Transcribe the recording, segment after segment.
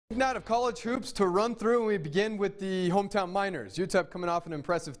Night of college hoops to run through, and we begin with the hometown Miners. UTEP coming off an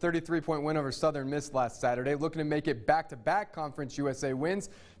impressive 33-point win over Southern Miss last Saturday, looking to make it back-to-back Conference USA wins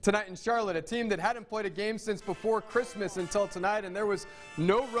tonight in Charlotte, a team that hadn't played a game since before Christmas until tonight, and there was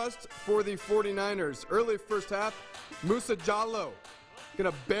no rust for the 49ers. Early first half, Musa Jallo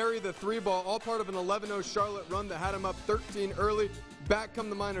going to bury the three ball, all part of an 11-0 Charlotte run that had him up 13 early. Back come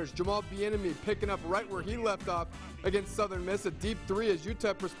the Miners. Jamal Bieniemy picking up right where he left off against Southern Miss. A deep three as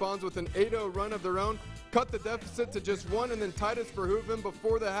UTEP responds with an 8-0 run of their own. Cut the deficit to just one, and then Titus Verhoeven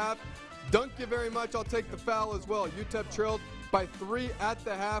before the half. Dunk you very much. I'll take the foul as well. UTEP trailed by 3 at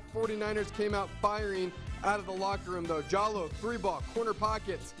the half. 49ers came out firing out of the locker room though. Jallo, three ball, corner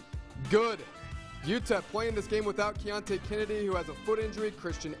pockets. Good. UTEP playing this game without Keontae Kennedy, who has a foot injury.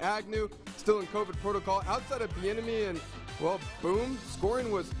 Christian Agnew still in COVID protocol. Outside of Bieniemy and, well, boom,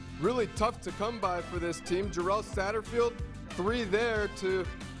 scoring was really tough to come by for this team. Jarrell Satterfield, 3 there to,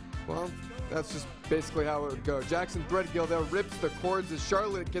 well, that's just basically how it would go. Jackson Threadgill there rips the cords as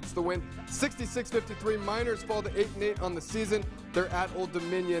Charlotte gets the win. 66-53. Miners fall to 8-8 on the season. They're at Old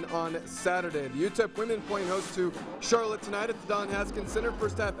Dominion on Saturday. The UTEP women playing host to Charlotte tonight at the Don Haskins Center.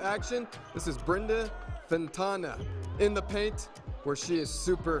 First half action. This is Brenda Fentana in the paint, where she is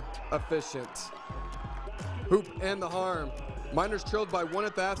super efficient. Hoop and the harm. Miners trailed by 1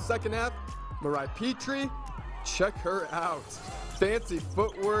 at the half. Second half, Mariah Petrie, check her out. Fancy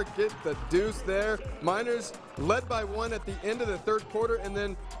footwork, get the deuce there. Miners led by 1 at the end of the third quarter, and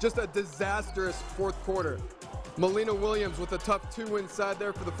then just a disastrous fourth quarter. Melina Williams with a tough 2 inside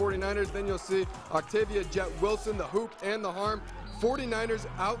there for the 49ers. Then you'll see Octavia Jet Wilson, the hoop and the harm. 49ers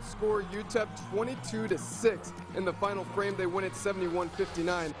outscore UTEP 22-6 in the final frame. They win it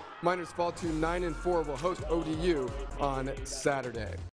 71-59. Miners fall to 9-4. Will host ODU on Saturday.